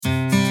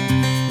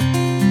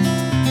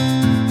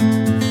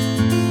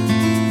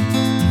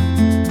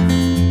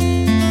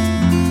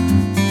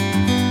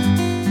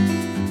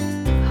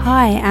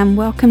Hi, and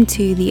welcome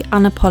to the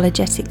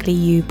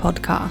Unapologetically You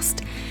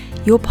podcast,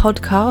 your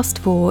podcast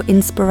for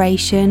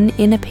inspiration,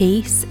 inner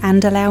peace,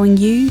 and allowing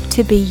you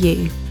to be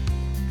you.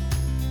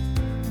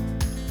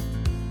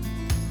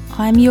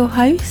 I'm your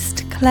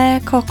host, Claire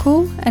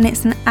Cockle, and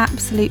it's an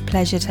absolute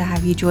pleasure to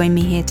have you join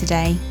me here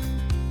today.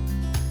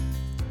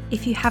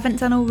 If you haven't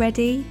done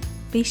already,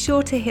 be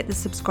sure to hit the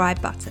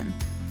subscribe button.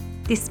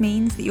 This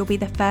means that you'll be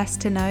the first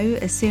to know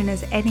as soon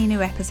as any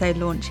new episode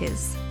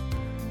launches.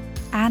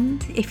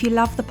 And if you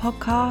love the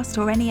podcast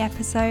or any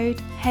episode,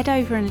 head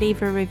over and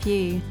leave a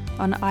review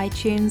on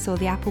iTunes or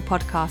the Apple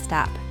Podcast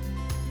app.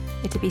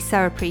 It'd be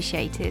so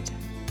appreciated.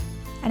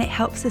 And it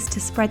helps us to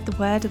spread the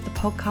word of the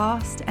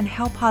podcast and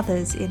help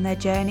others in their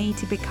journey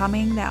to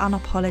becoming their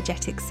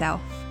unapologetic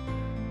self.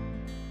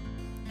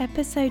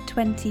 Episode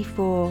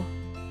 24.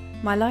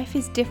 My life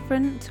is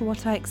different to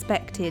what I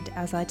expected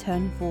as I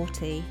turn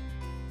 40.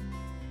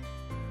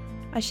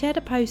 I shared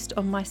a post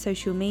on my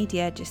social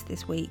media just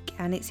this week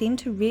and it seemed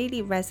to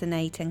really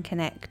resonate and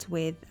connect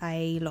with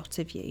a lot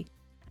of you.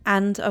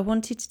 And I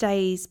wanted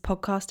today's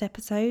podcast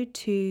episode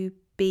to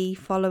be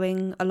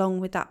following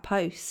along with that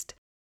post.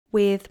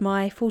 With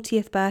my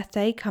 40th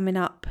birthday coming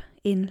up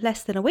in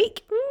less than a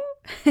week.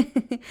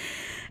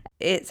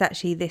 It's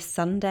actually this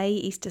Sunday,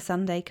 Easter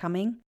Sunday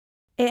coming.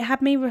 It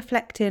had me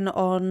reflecting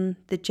on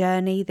the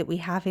journey that we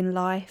have in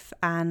life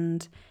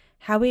and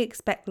how we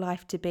expect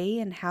life to be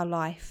and how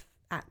life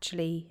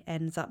actually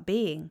ends up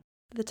being.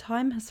 The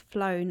time has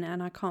flown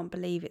and I can't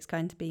believe it's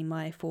going to be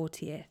my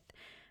 40th.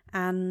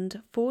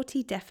 And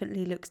 40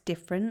 definitely looks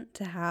different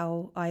to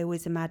how I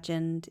always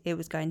imagined it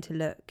was going to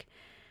look.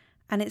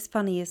 And it's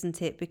funny,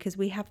 isn't it? Because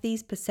we have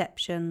these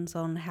perceptions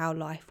on how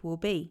life will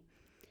be.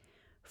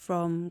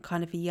 From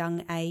kind of a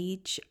young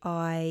age,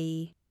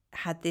 I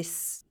had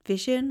this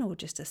vision or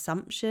just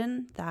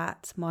assumption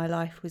that my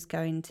life was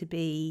going to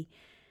be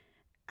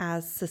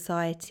as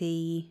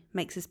society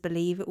makes us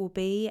believe it will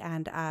be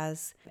and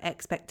as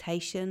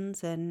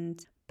expectations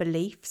and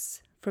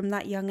beliefs from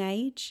that young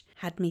age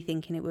had me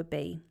thinking it would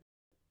be.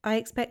 I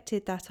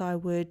expected that I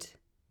would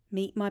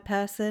meet my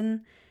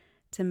person,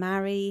 to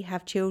marry,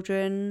 have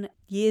children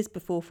years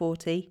before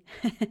 40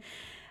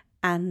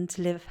 and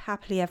to live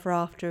happily ever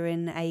after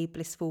in a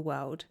blissful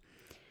world.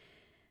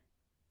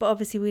 But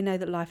obviously we know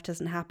that life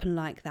doesn't happen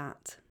like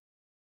that.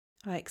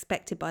 I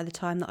expected by the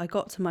time that I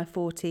got to my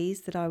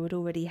 40s that I would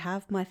already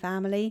have my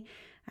family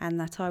and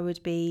that I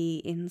would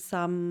be in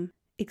some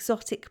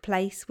exotic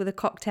place with a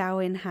cocktail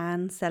in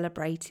hand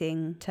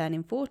celebrating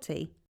turning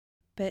 40.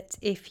 But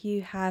if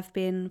you have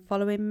been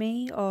following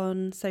me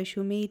on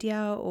social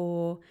media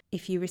or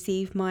if you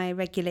receive my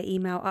regular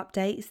email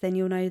updates, then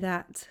you'll know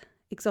that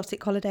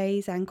exotic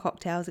holidays and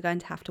cocktails are going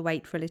to have to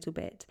wait for a little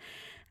bit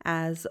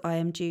as I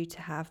am due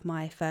to have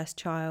my first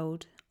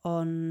child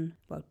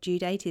due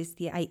date is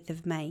the 8th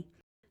of May,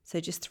 so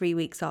just 3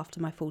 weeks after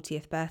my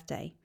 40th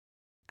birthday.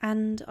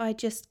 And I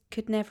just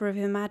could never have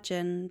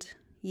imagined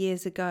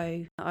years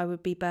ago I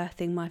would be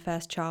birthing my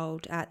first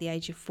child at the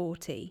age of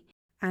 40.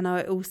 And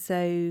I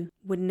also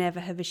would never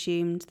have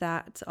assumed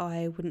that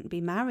I wouldn't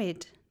be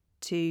married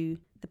to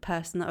the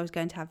person that I was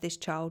going to have this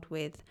child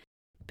with.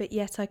 But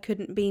yet I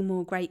couldn't be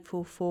more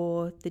grateful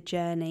for the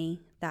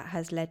journey that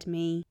has led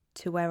me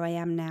to where I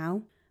am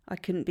now. I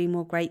couldn't be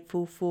more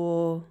grateful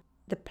for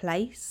the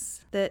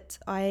place that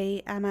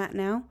I am at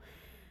now.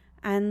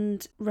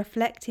 And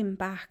reflecting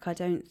back, I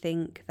don't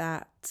think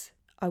that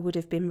I would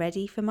have been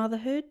ready for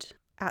motherhood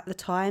at the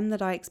time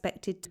that I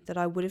expected that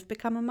I would have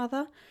become a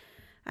mother.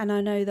 And I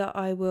know that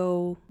I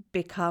will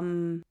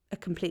become a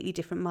completely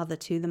different mother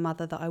to the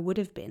mother that I would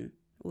have been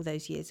all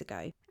those years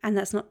ago. And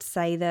that's not to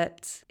say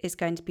that it's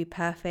going to be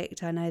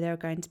perfect. I know there are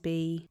going to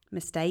be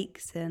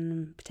mistakes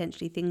and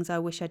potentially things I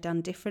wish I'd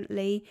done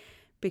differently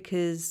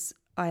because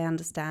I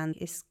understand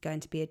it's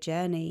going to be a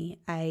journey,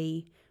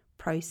 a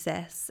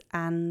process,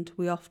 and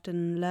we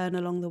often learn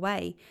along the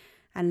way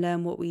and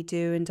learn what we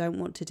do and don't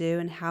want to do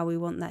and how we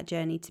want that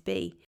journey to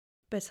be.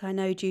 But I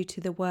know due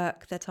to the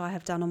work that I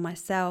have done on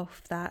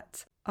myself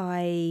that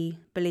I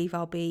believe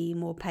I'll be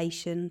more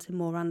patient and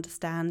more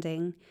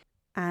understanding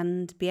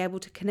and be able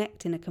to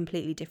connect in a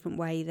completely different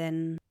way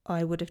than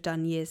I would have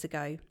done years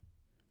ago.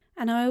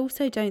 And I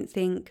also don't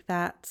think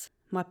that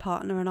my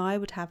partner and I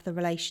would have the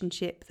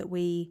relationship that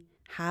we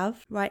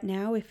have right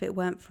now if it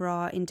weren't for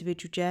our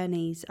individual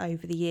journeys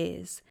over the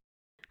years.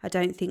 I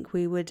don't think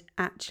we would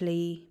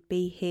actually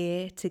be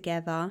here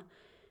together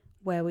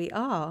where we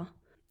are.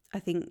 I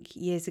think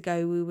years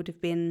ago we would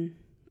have been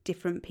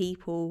different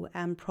people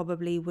and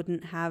probably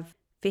wouldn't have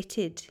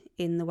fitted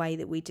in the way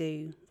that we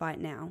do right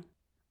now.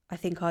 I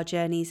think our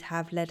journeys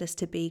have led us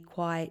to be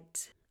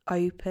quite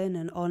open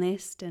and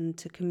honest and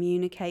to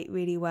communicate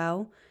really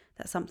well.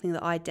 That's something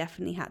that I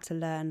definitely had to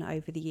learn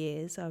over the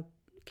years.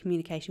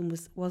 Communication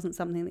wasn't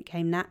something that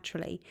came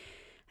naturally.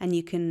 And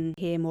you can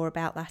hear more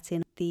about that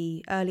in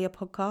the earlier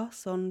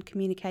podcasts on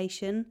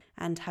communication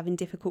and having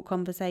difficult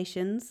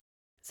conversations.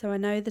 So I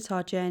know that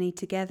our journey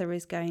together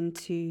is going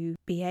to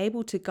be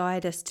able to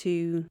guide us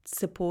to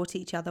support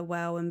each other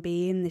well and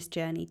be in this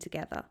journey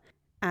together.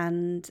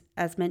 And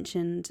as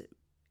mentioned,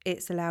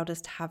 it's allowed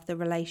us to have the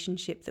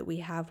relationship that we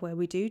have where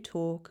we do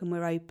talk and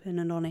we're open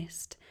and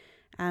honest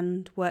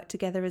and work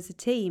together as a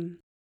team.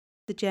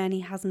 The journey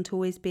hasn't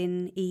always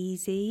been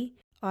easy.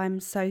 I'm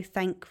so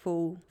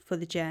thankful for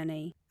the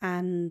journey,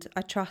 and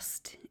I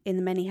trust in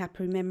the many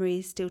happy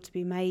memories still to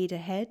be made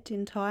ahead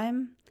in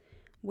time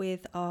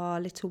with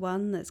our little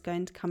one that's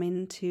going to come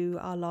into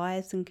our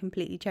lives and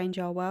completely change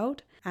our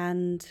world,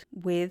 and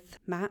with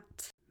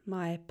Matt,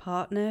 my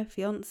partner,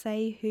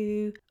 fiance,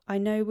 who I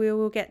know we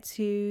will get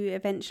to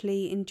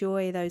eventually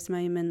enjoy those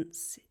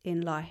moments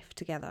in life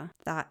together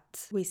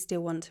that we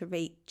still want to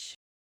reach.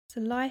 So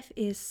life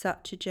is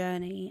such a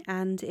journey,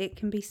 and it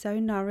can be so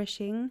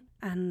nourishing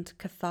and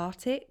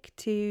cathartic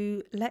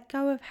to let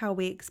go of how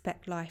we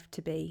expect life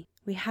to be.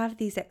 We have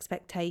these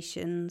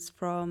expectations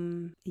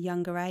from a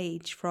younger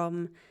age,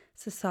 from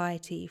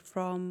society,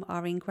 from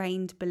our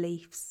ingrained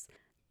beliefs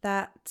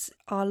that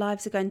our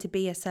lives are going to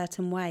be a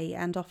certain way,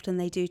 and often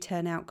they do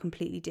turn out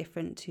completely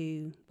different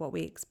to what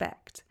we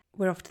expect.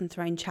 We're often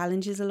thrown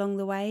challenges along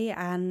the way,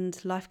 and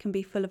life can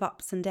be full of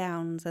ups and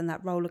downs and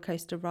that roller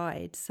coaster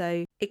ride.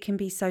 So it can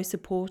be so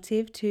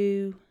supportive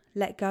to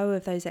let go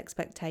of those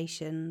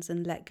expectations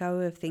and let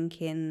go of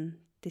thinking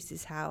this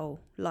is how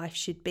life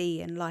should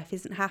be and life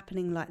isn't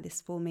happening like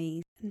this for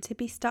me. And to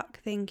be stuck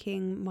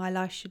thinking my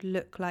life should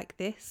look like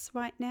this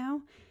right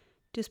now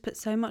just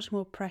puts so much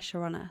more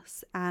pressure on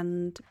us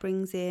and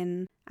brings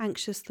in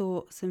anxious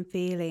thoughts and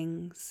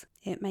feelings.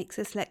 It makes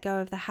us let go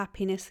of the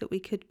happiness that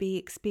we could be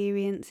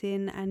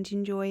experiencing and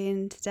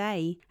enjoying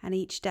today and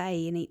each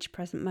day in each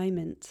present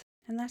moment.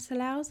 And that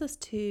allows us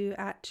to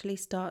actually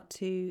start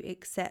to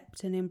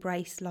accept and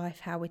embrace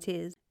life how it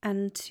is,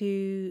 and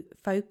to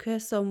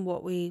focus on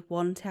what we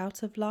want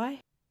out of life,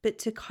 but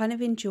to kind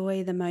of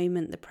enjoy the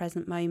moment, the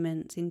present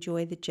moment,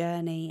 enjoy the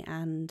journey,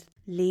 and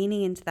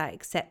leaning into that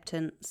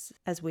acceptance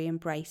as we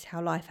embrace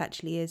how life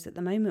actually is at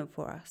the moment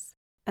for us.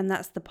 And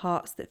that's the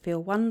parts that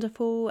feel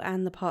wonderful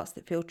and the parts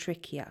that feel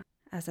trickier.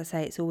 As I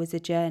say, it's always a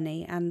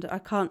journey, and I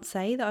can't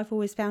say that I've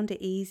always found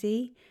it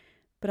easy,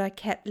 but I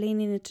kept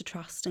leaning into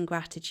trust and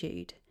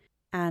gratitude,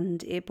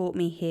 and it brought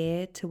me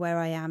here to where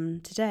I am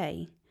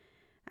today.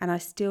 And I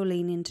still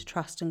lean into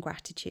trust and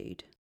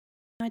gratitude.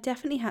 I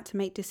definitely had to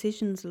make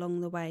decisions along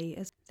the way,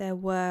 as there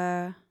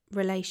were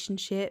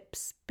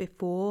relationships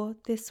before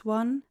this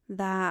one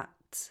that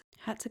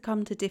had to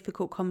come to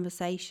difficult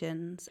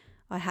conversations.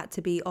 I had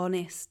to be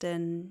honest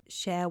and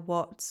share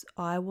what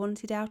I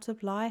wanted out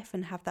of life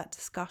and have that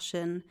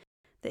discussion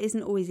that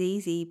isn't always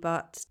easy,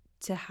 but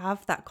to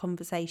have that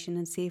conversation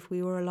and see if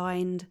we were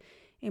aligned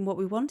in what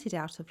we wanted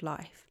out of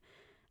life.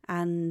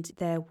 And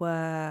there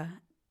were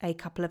a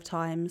couple of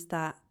times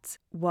that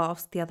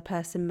whilst the other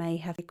person may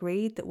have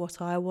agreed that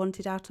what I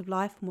wanted out of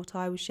life and what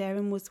I was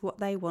sharing was what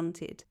they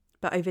wanted,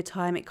 but over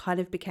time it kind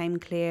of became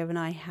clear and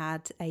I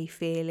had a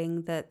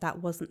feeling that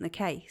that wasn't the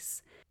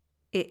case.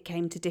 It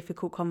came to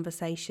difficult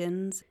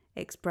conversations,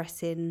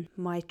 expressing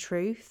my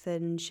truth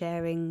and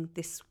sharing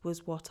this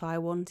was what I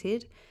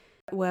wanted.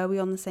 Were we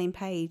on the same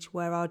page?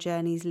 Were our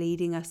journeys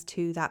leading us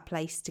to that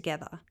place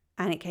together?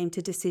 And it came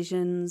to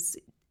decisions,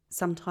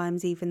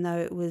 sometimes even though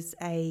it was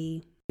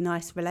a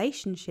nice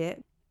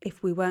relationship,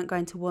 if we weren't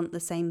going to want the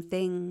same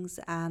things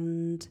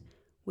and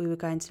we were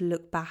going to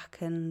look back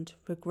and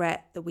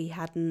regret that we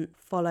hadn't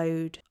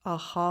followed our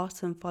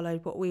heart and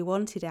followed what we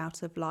wanted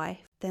out of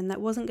life, then that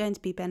wasn't going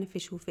to be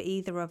beneficial for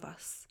either of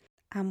us.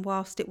 And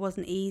whilst it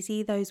wasn't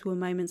easy, those were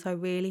moments I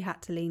really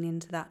had to lean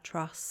into that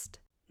trust,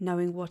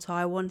 knowing what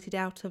I wanted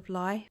out of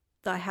life,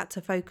 that I had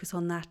to focus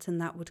on that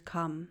and that would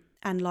come.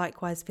 And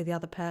likewise for the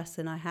other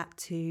person, I had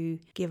to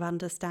give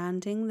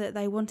understanding that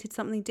they wanted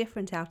something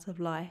different out of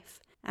life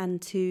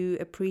and to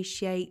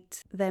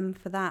appreciate them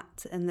for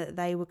that, and that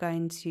they were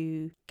going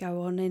to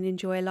go on and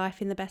enjoy life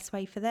in the best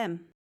way for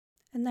them.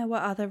 And there were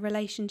other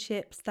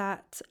relationships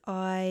that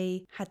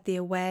I had the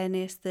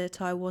awareness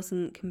that I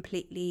wasn't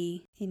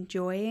completely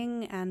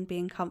enjoying and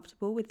being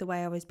comfortable with the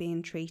way I was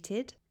being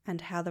treated and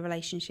how the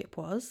relationship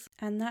was.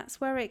 And that's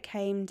where it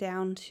came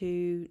down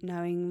to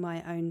knowing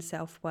my own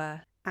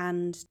self-worth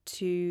and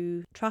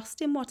to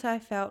trust in what I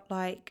felt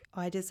like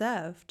I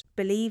deserved,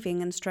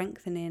 believing and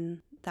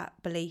strengthening that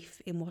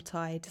belief in what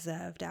I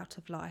deserved out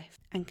of life,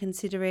 and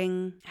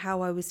considering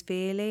how I was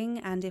feeling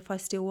and if I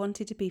still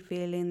wanted to be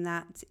feeling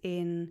that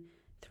in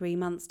 3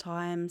 months'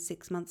 time,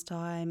 6 months'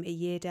 time, a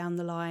year down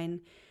the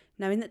line,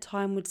 knowing that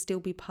time would still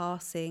be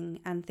passing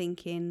and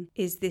thinking,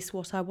 is this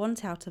what I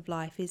want out of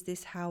life? Is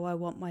this how I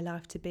want my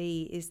life to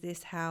be? Is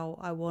this how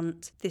I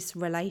want this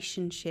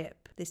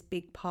relationship, this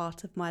big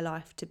part of my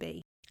life to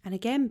be? And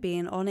again,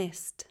 being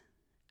honest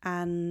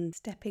and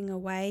stepping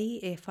away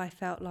if I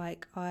felt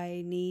like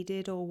I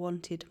needed or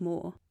wanted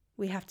more.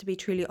 We have to be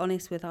truly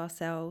honest with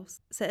ourselves.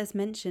 So as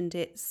mentioned,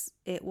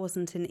 it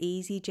wasn't an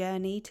easy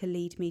journey to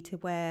lead me to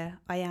where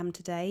I am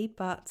today,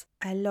 but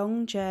a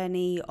long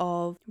journey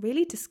of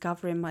really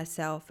discovering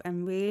myself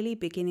and really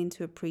beginning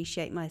to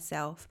appreciate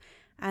myself.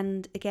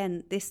 And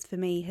again, this for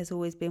me has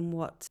always been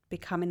what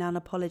becoming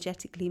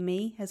unapologetically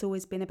me has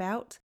always been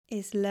about.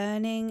 is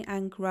learning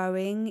and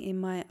growing in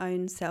my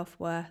own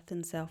self-worth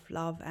and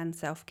self-love and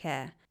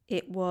self-care.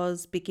 It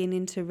was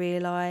beginning to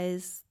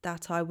realise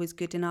that I was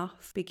good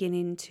enough,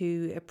 beginning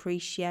to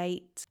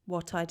appreciate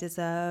what I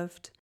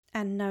deserved,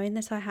 and knowing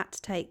that I had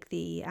to take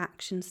the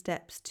action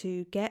steps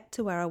to get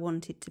to where I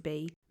wanted to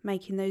be,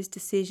 making those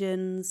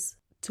decisions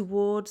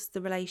towards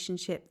the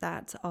relationship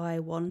that I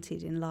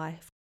wanted in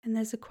life. And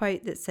there's a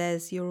quote that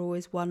says, "You're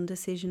always one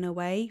decision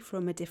away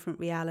from a different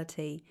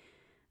reality."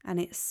 And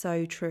it's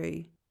so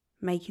true.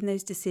 Making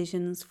those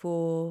decisions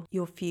for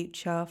your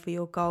future, for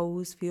your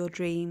goals, for your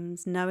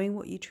dreams, knowing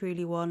what you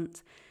truly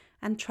want,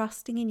 and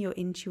trusting in your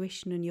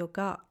intuition and your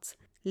gut,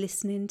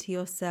 listening to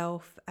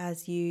yourself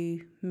as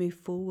you move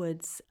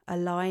forwards,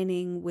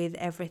 aligning with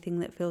everything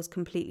that feels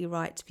completely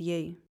right for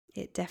you.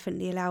 It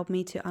definitely allowed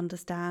me to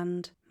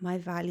understand my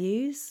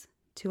values,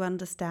 to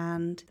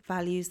understand the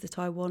values that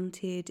I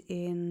wanted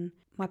in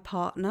my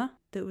partner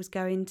that was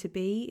going to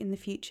be in the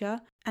future,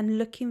 and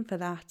looking for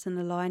that and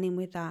aligning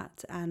with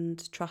that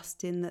and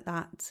trusting that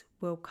that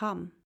will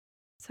come.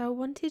 So I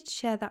wanted to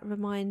share that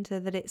reminder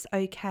that it's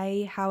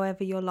okay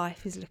however your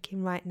life is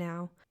looking right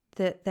now,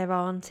 that there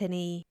aren't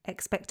any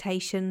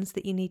expectations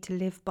that you need to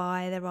live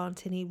by, there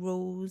aren't any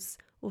rules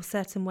or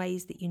certain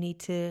ways that you need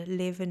to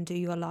live and do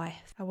your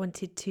life. I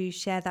wanted to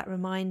share that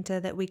reminder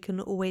that we can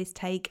always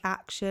take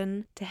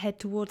action to head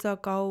towards our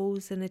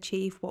goals and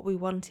achieve what we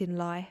want in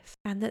life,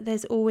 and that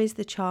there's always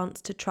the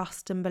chance to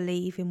trust and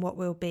believe in what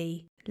will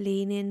be.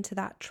 Lean into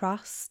that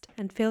trust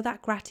and feel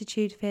that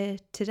gratitude for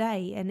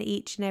today and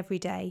each and every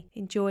day,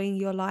 enjoying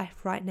your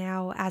life right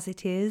now as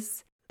it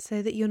is,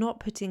 so that you're not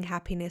putting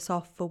happiness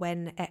off for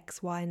when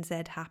X, Y, and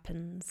Z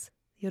happens.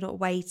 You're not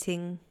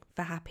waiting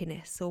for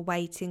happiness or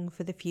waiting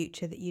for the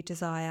future that you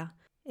desire.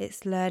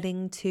 It's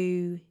learning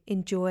to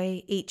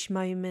enjoy each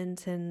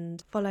moment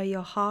and follow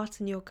your heart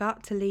and your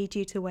gut to lead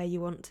you to where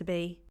you want to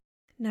be.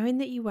 Knowing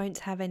that you won't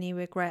have any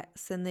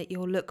regrets and that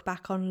you'll look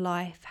back on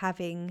life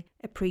having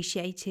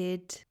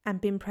appreciated and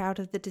been proud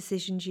of the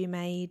decisions you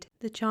made,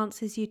 the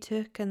chances you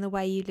took and the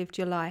way you lived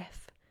your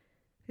life.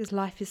 Because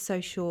life is so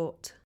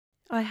short.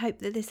 I hope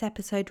that this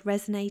episode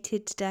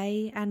resonated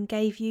today and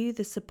gave you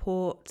the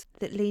support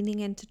that leaning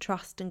into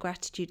trust and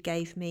gratitude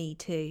gave me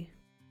too.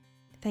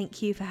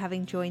 Thank you for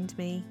having joined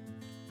me.